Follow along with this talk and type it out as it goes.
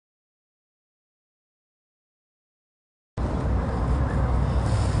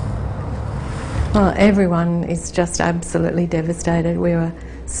Well, everyone is just absolutely devastated. We were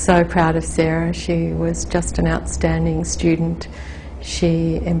so proud of Sarah. She was just an outstanding student.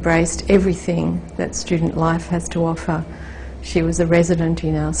 She embraced everything that student life has to offer. She was a resident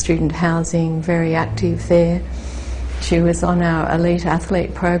in our student housing, very active there. She was on our elite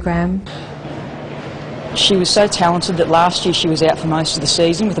athlete program. She was so talented that last year she was out for most of the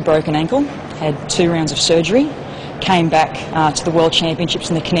season with a broken ankle, had 2 rounds of surgery, came back to the World Championships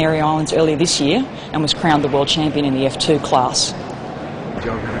in the Canary Islands earlier this year and was crowned the World Champion in the F2 class.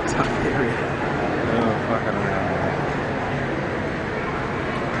 Job in a tough area. Oh, fuck, I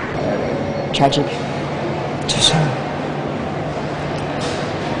don't know. Tragic. Too soon.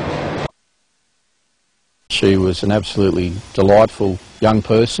 She was an absolutely delightful young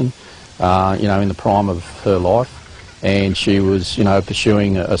person, you know, in the prime of her life, and she was, you know,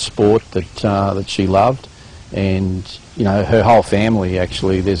 pursuing a sport that she loved. And you know, her whole family,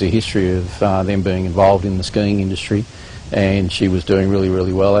 actually, there's a history of them being involved in the skiing industry, and she was doing really,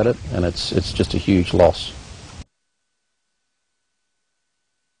 really well at it, and it's just a huge loss.